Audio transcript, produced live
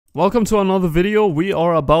Welcome to another video. We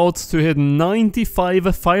are about to hit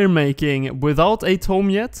 95 fire making without a tome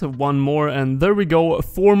yet. One more and there we go.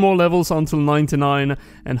 4 more levels until 99,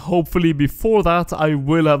 and hopefully before that I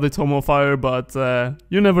will have the tome of fire, but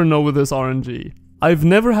you never know with this RNG. I've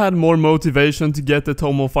never had more motivation to get the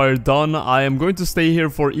Tome of Fire done. I am going to stay here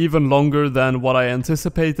for even longer than what I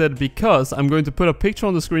anticipated because I'm going to put a picture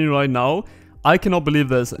on the screen right now. I cannot believe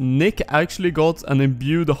this. Nick actually got an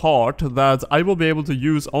imbued heart that I will be able to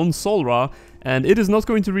use on ZULRAH, and it is not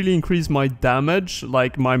going to really increase my damage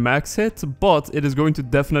like my max hit, but it is going to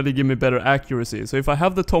definitely give me better accuracy. So if I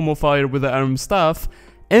have the Tome of Fire with the Iron Staff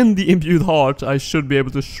and the imbued heart, I should be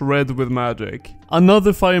able to shred with magic.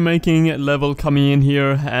 Another fire making level coming in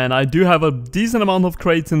here, and I do have a decent amount of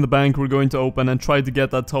crates in the bank we're going to open and try to get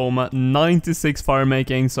that tome. 96 fire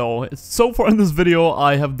making, so far in this video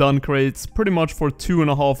I have done crates pretty much for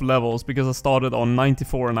 2.5 levels because I started on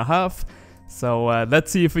 94.5. So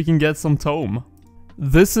let's see if we can get some tome.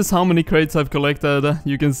 This is how many crates I've collected.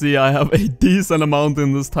 You can see I have a decent amount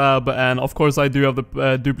in this tab, and of course I do have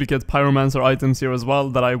the duplicate pyromancer items here as well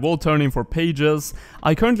that I will turn in for pages.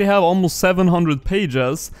 I currently have almost 700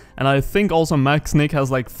 pages, and I think also Max Nick has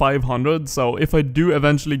like 500, so if I do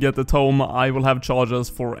eventually get the tome, I will have charges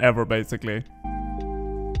forever basically.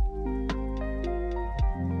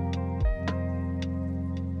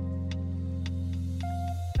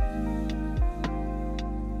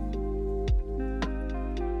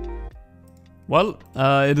 Well,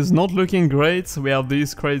 it is not looking great. We have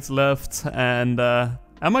these crates left, and am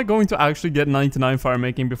I going to actually get 99 fire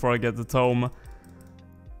making before I get the tome?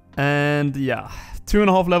 And yeah,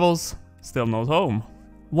 2.5 levels, still no tome.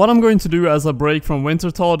 What I'm going to do as a break from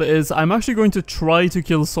Wintertodt is I'm actually going to try to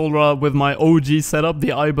kill ZULRAH with my OG setup,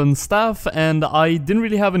 the Iron Staff, and I didn't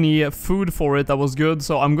really have any food for it that was good,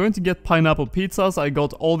 so I'm going to get pineapple pizzas. I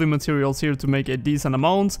got all the materials here to make a decent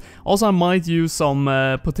amount. Also, I might use some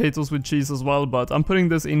potatoes with cheese as well, but I'm putting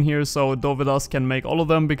this in here so Dovidas can make all of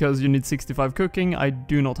them because you need 65 cooking. I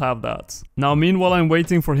do not have that. Now, meanwhile, I'm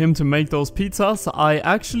waiting for him to make those pizzas. I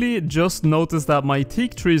actually just noticed that my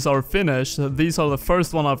teak trees are finished. These are the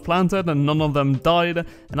first one I've planted and none of them died,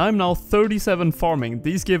 and I'm now 37 farming.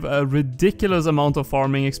 These give a ridiculous amount of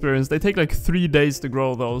farming experience. They take like 3 days to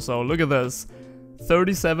grow though, so look at this.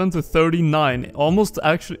 37 to 39, almost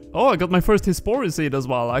actually. Oh, I got my first Hispori seed as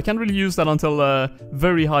well. I can't really use that until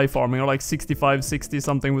very high farming, or like 65, 60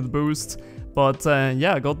 something with boost. But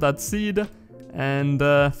yeah, I got that seed, and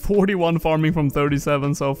 41 farming from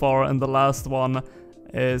 37 so far, and the last one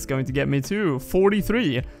is going to get me to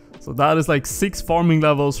 43. So that is like 6 farming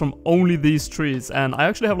levels from only these trees, and I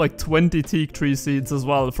actually have like 20 teak tree seeds as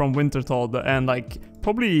well from Wintertodt, and like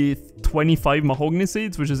probably 25 mahogany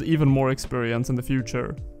seeds, which is even more experience in the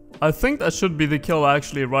future. I think that should be the kill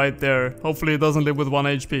actually right there. Hopefully it doesn't live with 1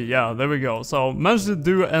 HP. Yeah, there we go. So managed to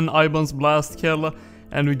do an Iban's Blast kill,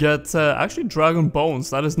 and we get actually Dragon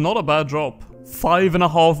Bones. That is not a bad drop.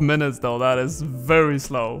 5.5 minutes though, that is very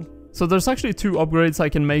slow. So there's actually 2 upgrades I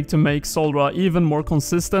can make to make ZULRAH even more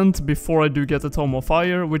consistent before I do get the Tome of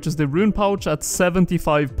Fire, which is the Rune Pouch at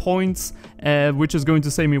 75 points, which is going to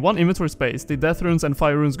save me 1 inventory space. The Death Runes and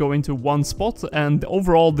Fire Runes go into 1 spot, and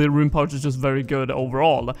overall the Rune Pouch is just very good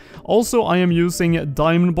overall. Also, I am using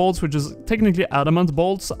Diamond Bolts, which is technically Adamant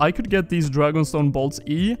Bolts. I could get these Dragonstone Bolts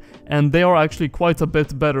E, and they are actually quite a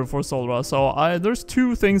bit better for ZULRAH. So there's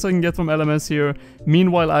 2 things I can get from LMS here.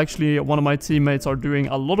 Meanwhile, actually, one of my teammates are doing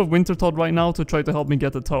a lot of Wintertodt right now to try to help me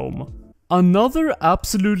get the tome. Another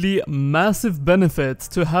absolutely massive benefit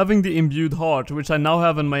to having the imbued heart, which I now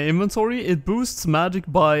have in my inventory, it boosts magic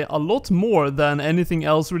by a lot more than anything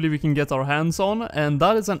else really we can get our hands on, and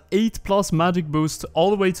that is an 8+ magic boost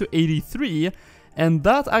all the way to 83, and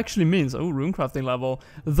that actually means, oh, runecrafting level,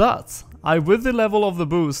 that I, with the level of the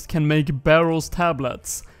boost, can make barrels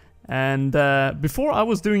tablets. And before I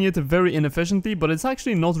was doing it very inefficiently, but it's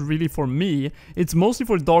actually not really for me. It's mostly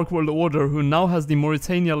for Dark World Order, who now has the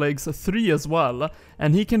Mauritania Legs 3 as well,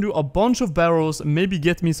 and he can do a bunch of barrels, maybe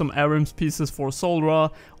get me some Arims pieces for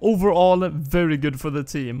ZULRAH. Overall, very good for the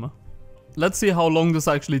team. Let's see how long this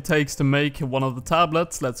actually takes to make one of the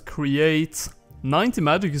tablets. Let's create 90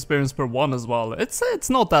 magic experience per one as well. It's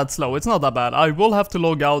not that slow, it's not that bad. I will have to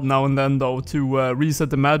log out now and then though to reset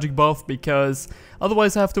the magic buff, because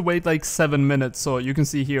otherwise I have to wait like 7 minutes. So you can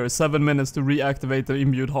see here 7 minutes to reactivate the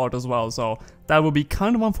imbued heart as well, so that would be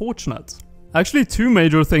kind of unfortunate. Actually, 2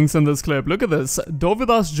 major things in this clip. Look at this.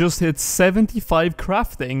 Dovidas just hit 75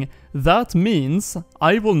 crafting. That means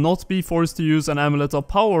I will not be forced to use an Amulet of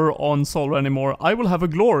Power on ZULRAH anymore. I will have a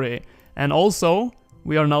glory. And also,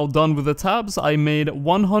 We are now done with the tabs. I made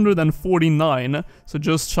 149, so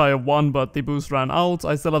just shy of 1, but the boost ran out.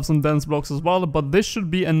 I still have some dense blocks as well, but this should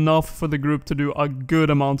be enough for the group to do a good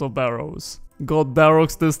amount of barrows. Got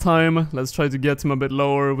Darox this time. Let's try to get him a bit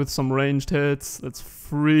lower with some ranged hits. Let's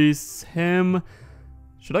freeze him.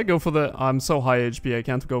 Should I go for the... I'm so high HP, I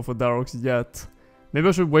can't go for Darox yet. Maybe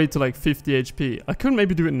I should wait to like 50 HP. I could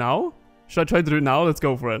maybe do it now. Should I try to do it now? Let's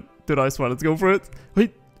go for it. Dude, I swear, let's go for it.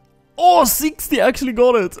 Wait. Oh, 60! I actually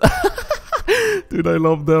got it! Dude, I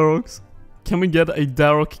love Darox. Can we get a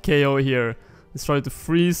Darok KO here? Let's try to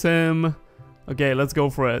freeze him. Okay, let's go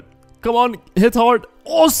for it. Come on, hit hard.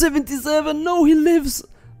 Oh, 77! No, he lives!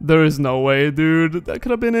 There is no way, dude. That could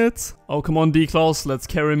have been it. Oh, come on, D-Class. Let's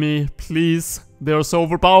carry me, please. They are so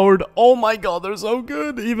overpowered. Oh my god, they're so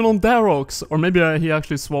good. Even on Darox. Or maybe he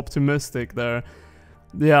actually swapped to Mystic there.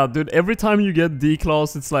 Yeah, dude, every time you get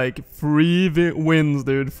D-Class, it's like free wins,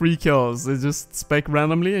 dude. Free kills. They just spec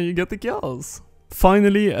randomly and you get the kills.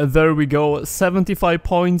 Finally, there we go, 75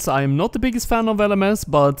 points. I'm not the biggest fan of LMS,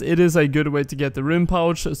 but it is a good way to get the rune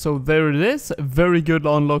pouch, so there it is. Very good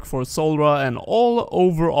unlock for ZULRAH and all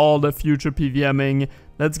overall the future PVMing.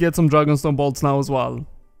 Let's get some Dragonstone bolts now as well.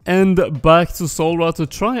 And back to ZULRAH to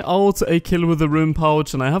try out a kill with the rune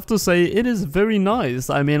pouch, and I have to say it is very nice.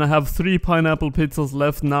 I mean, I have 3 pineapple pixels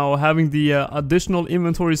left now. Having the additional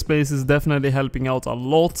inventory space is definitely helping out a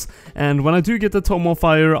lot, and when I do get the Tome of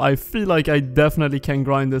Fire, I feel like I definitely can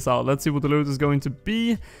grind this out. Let's see what the loot is going to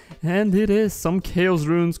be, and it is some Chaos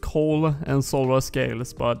Runes, Coal, and ZULRAH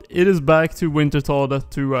Scales, but it is back to Wintertodt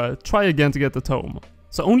to try again to get the Tome.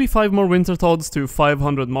 So only 5 more Wintertodds to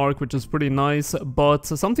 500 mark, which is pretty nice, but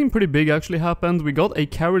something pretty big actually happened. We got a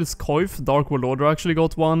Carol's Coif, Dark World Order actually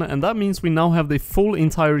got one, and that means we now have the full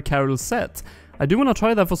entire Carol set. I do want to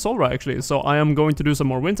try that for ZULRAH actually, so I am going to do some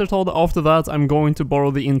more Wintertodt. After that, I'm going to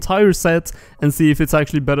borrow the entire set and see if it's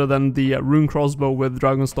actually better than the Rune Crossbow with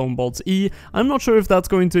Dragonstone Bolts E. I'm not sure if that's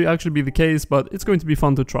going to actually be the case, but it's going to be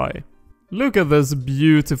fun to try. Look at this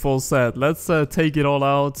beautiful set. Let's take it all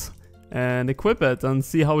out and equip it and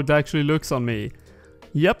see how it actually looks on me.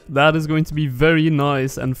 Yep, that is going to be very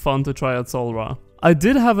nice and fun to try at ZULRAH. I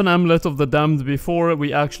did have an Amulet of the Damned before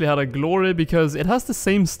we actually had a Glory, because it has the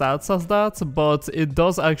same stats as that, but it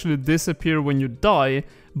does actually disappear when you die.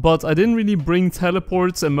 But I didn't really bring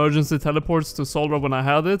teleports, emergency teleports to ZULRAH when I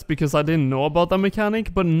had it, because I didn't know about that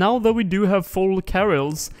mechanic. But now that we do have full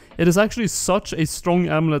Carols, it is actually such a strong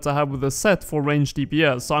amulet to have with a set for ranged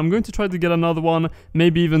DPS. So I'm going to try to get another one,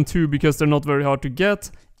 maybe even 2, because they're not very hard to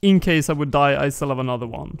get. In case I would die, I still have another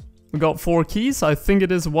one. We got 4 keys, I think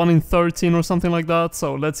it is 1 in 13 or something like that,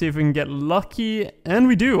 so let's see if we can get lucky, and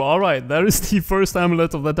we do. Alright, there is the first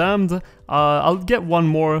Amulet of the Damned. I'll get one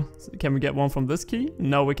more. Can we get one from this key?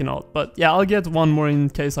 No, we cannot, but yeah, I'll get one more in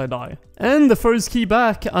case I die. And the first key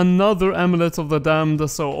back, another Amulet of the Damned,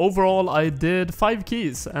 so overall I did 5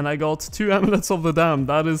 keys, and I got 2 Amulets of the Damned.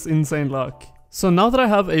 That is insane luck. So now that I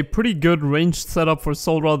have a pretty good ranged setup for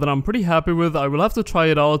ZULRAH that I'm pretty happy with, I will have to try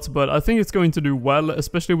it out, but I think it's going to do well,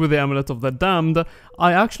 especially with the Amulet of the Damned.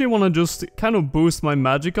 I actually want to just kind of boost my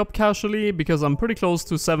magic up casually, because I'm pretty close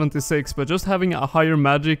to 76, but just having a higher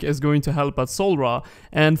magic is going to help at ZULRAH.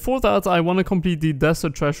 And for that, I want to complete the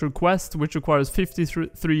Desert Treasure quest, which requires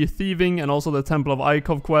 53 thieving, and also the Temple of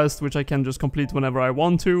Ikov quest, which I can just complete whenever I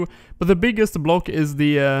want to. But the biggest block is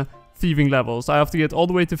the thieving levels. I have to get all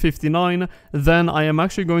the way to 59, then I am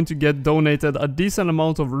actually going to get donated a decent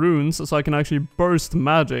amount of runes so I can actually burst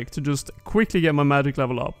magic to just quickly get my magic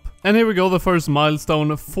level up. And here we go, the first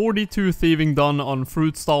milestone, 42 thieving done on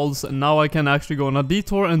fruit stalls. Now I can actually go on a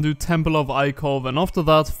detour and do Temple of Ikov, and after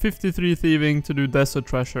that 53 thieving to do Desert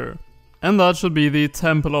Treasure. And that should be the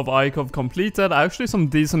Temple of Ikov completed. Actually some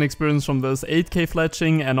decent experience from this, 8k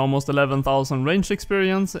fletching and almost 11,000 range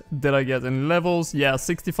experience. Did I get any levels? Yeah,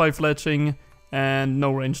 65 fletching and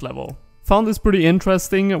no range level. Found this pretty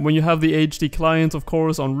interesting. When you have the HD client, of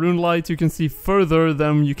course, on RuneLite, you can see further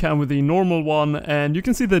than you can with the normal one, and you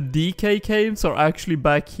can see the DK caves are actually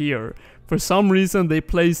back here. For some reason they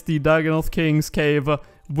placed the Dagonoth King's cave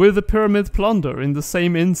with the Pyramid Plunder in the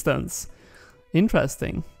same instance.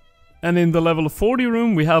 Interesting. And in the level 40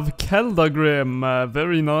 room we have Keldagrim,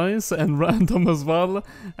 very nice and random as well.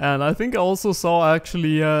 And I think I also saw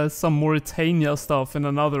actually some Mauritania stuff in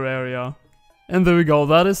another area. And there we go,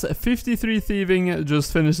 that is 53 thieving,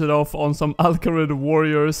 just finished it off on some Alcarid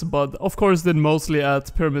warriors, but of course did mostly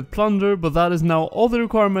at Pyramid Plunder, but that is now all the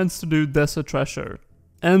requirements to do Desert Treasure.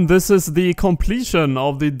 And this is the completion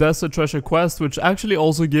of the Desert Treasure quest, which actually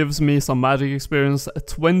also gives me some magic experience,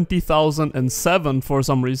 20,007 for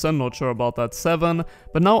some reason, not sure about that 7.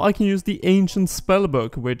 But now I can use the Ancient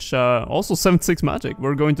Spellbook, which also 76 magic.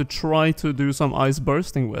 We're going to try to do some ice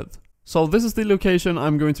bursting with. So this is the location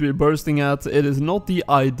I'm going to be bursting at. It is not the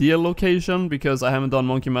ideal location because I haven't done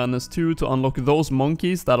Monkey Madness 2 to unlock those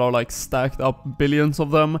monkeys that are like stacked up, billions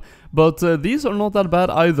of them. But these are not that bad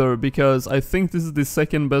either, because I think this is the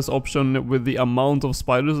second best option with the amount of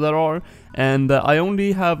spiders there are. And I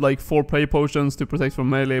only have like 4 prey potions to protect from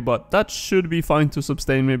melee, but that should be fine to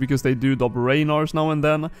sustain me because they do double Raynars now and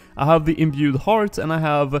then. I have the Imbued Heart and I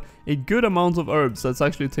have a good amount of herbs. Let's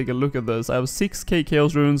actually take a look at this. I have 6k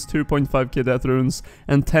Chaos Runes, 2.5k Death Runes,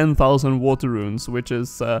 and 10,000 Water Runes, which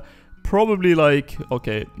is probably like,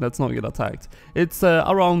 okay, let's not get attacked. It's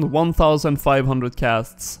around 1,500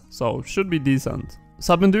 casts, so should be decent.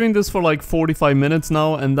 So I've been doing this for like 45 minutes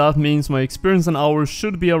now, and that means my experience in hours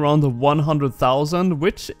should be around 100,000,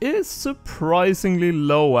 which is surprisingly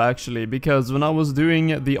low actually, because when I was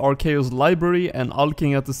doing the Arceus library and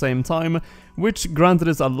alking at the same time, which granted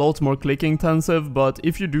is a lot more click intensive, but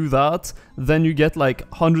if you do that, then you get like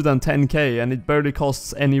 110k and it barely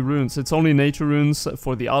costs any runes. It's only nature runes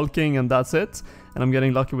for the alking and that's it. And I'm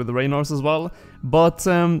getting lucky with the Raynars as well. But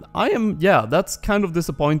yeah, that's kind of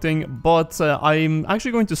disappointing. But I'm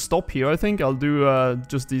actually going to stop here, I think. I'll do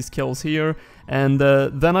just these kills here. And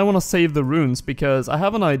then I want to save the runes, because I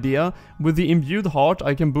have an idea. With the Imbued Heart,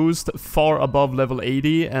 I can boost far above level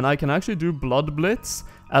 80. And I can actually do Blood Blitz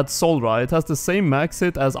at ZULRAH. It has the same max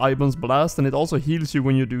hit as Iban's Blast, and it also heals you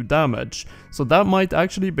when you do damage. So that might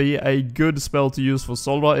actually be a good spell to use for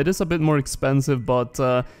ZULRAH. It is a bit more expensive, but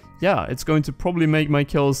yeah, it's going to probably make my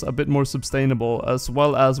kills a bit more sustainable, as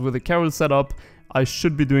well as with the Carol setup, I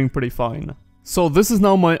should be doing pretty fine. So this is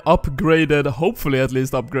now my upgraded, hopefully at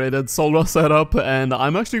least upgraded, ZULRAH setup, and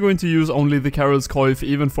I'm actually going to use only the Carol's Coif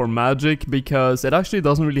even for magic, because it actually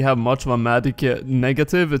doesn't really have much of a magic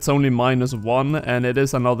negative. It's only -1, and it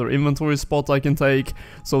is another inventory spot I can take.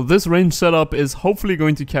 So this range setup is hopefully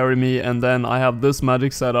going to carry me, and then I have this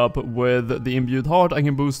magic setup with the Imbued Heart. I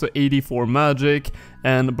can boost to 84 magic,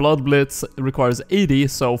 and Blood Blitz requires 80,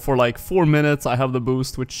 so for like 4 minutes I have the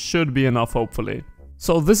boost, which should be enough hopefully.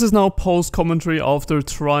 So this is now post-commentary after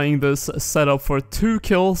trying this setup for 2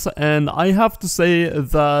 kills, and I have to say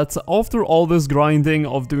that after all this grinding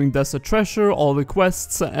of doing Desert Treasure, all the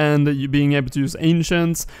quests, and you being able to use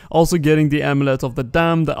Ancients, also getting the Amulet of the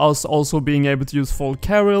Damned, us also being able to use full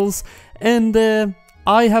Carols, and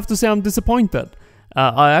I have to say I'm disappointed.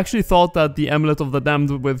 I actually thought that the Amulet of the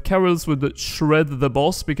Damned with Carols would shred the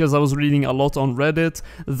boss, because I was reading a lot on Reddit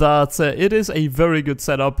that it is a very good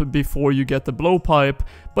setup before you get the blowpipe,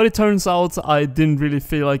 but it turns out I didn't really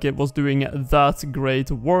feel like it was doing that great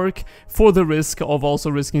work for the risk of also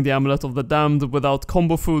risking the Amulet of the Damned without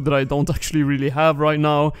combo food that I don't actually really have right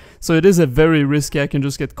now. So it is a very risky, I can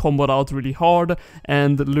just get comboed out really hard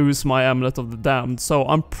and lose my Amulet of the Damned. So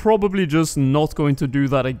I'm probably just not going to do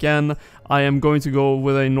that again. I am going to go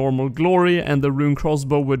with a normal glory and the rune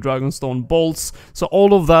crossbow with dragonstone bolts. So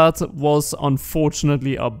all of that was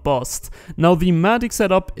unfortunately a bust. Now the magic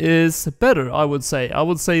setup is better, I would say. I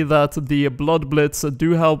would say that the Blood Blitz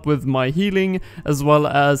do help with my healing, as well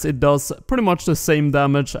as it does pretty much the same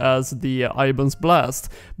damage as the Iban's Blast.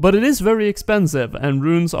 But it is very expensive, and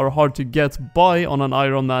runes are hard to get by on an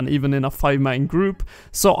Ironman, even in a 5-man group.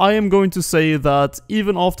 So I am going to say that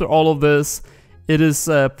even after all of this, it is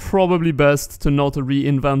probably best to not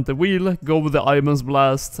reinvent the wheel, go with the Iban's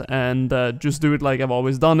Blast and just do it like I've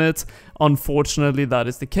always done it. Unfortunately that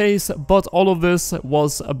is the case, but all of this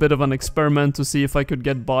was a bit of an experiment to see if I could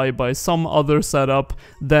get by some other setup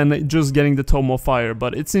than just getting the Tome of Fire,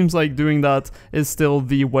 but it seems like doing that is still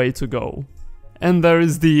the way to go. And there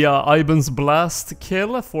is the Iban's Blast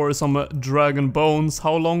kill for some dragon bones.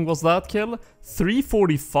 How long was that kill?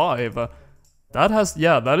 345.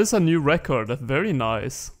 That is a new record, very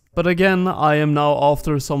nice. But again, I am now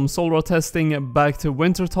after some ZULRAH testing back to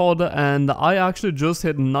Wintertodt, and I actually just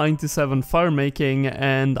hit 97 firemaking,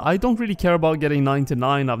 and I don't really care about getting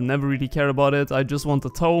 99, I've never really cared about it, I just want the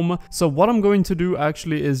tome. So what I'm going to do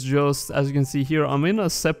actually is just, as you can see here, I'm in a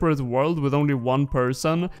separate world with only one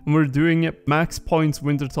person, and we're doing max points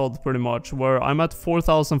Wintertodt pretty much, where I'm at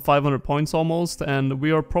 4,500 points almost, and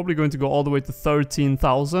we are probably going to go all the way to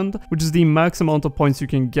 13,000, which is the max amount of points you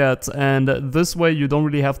can get, and this way you don't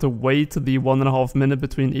really have to wait the 1.5 minutes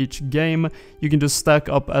between each game. You can just stack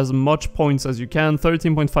up as much points as you can.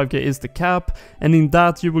 13.5k is the cap, and in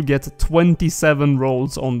that you will get 27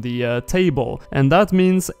 rolls on the table. And that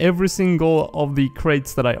means every single of the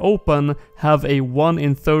crates that I open have a 1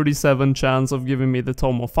 in 37 chance of giving me the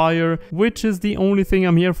Tome of Fire, which is the only thing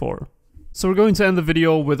I'm here for. So we're going to end the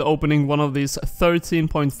video with opening one of these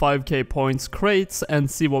 13.5k points crates and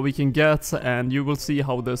see what we can get, and you will see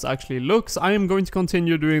how this actually looks. I am going to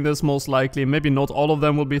continue doing this most likely. Maybe not all of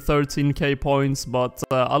them will be 13k points, but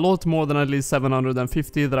a lot more than at least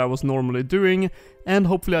 750 that I was normally doing, and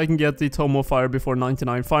hopefully I can get the Tome of Fire before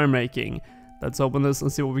 99 fire making. Let's open this and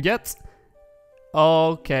see what we get.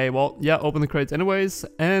 Okay, well, yeah, open the crate anyways,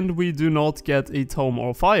 and we do not get a Tome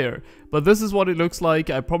of Fire. But this is what it looks like.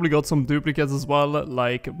 I probably got some duplicates as well,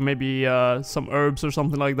 like maybe some herbs or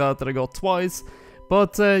something like that I got twice.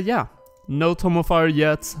 But yeah, no Tome of Fire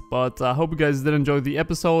yet, but I hope you guys did enjoy the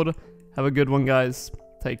episode. Have a good one, guys.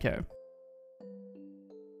 Take care.